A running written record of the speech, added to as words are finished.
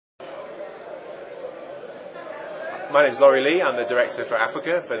My name is Laurie Lee. I'm the Director for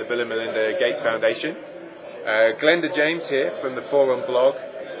Africa for the Bill and Melinda Gates Foundation. Glenda James here from the Forum blog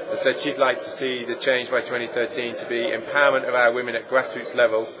has said she'd like to see the change by 2013 to be empowerment of our women at grassroots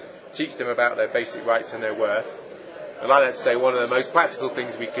level, teach them about their basic rights and their worth. I'd like to say one of the most practical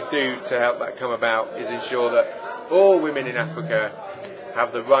things we could do to help that come about is ensure that all women in Africa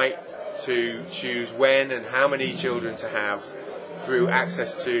have the right to choose when and how many children to have through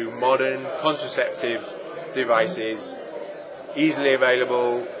access to modern contraceptive devices, easily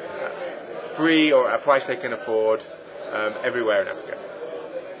available, free or at a price they can afford, everywhere in Africa.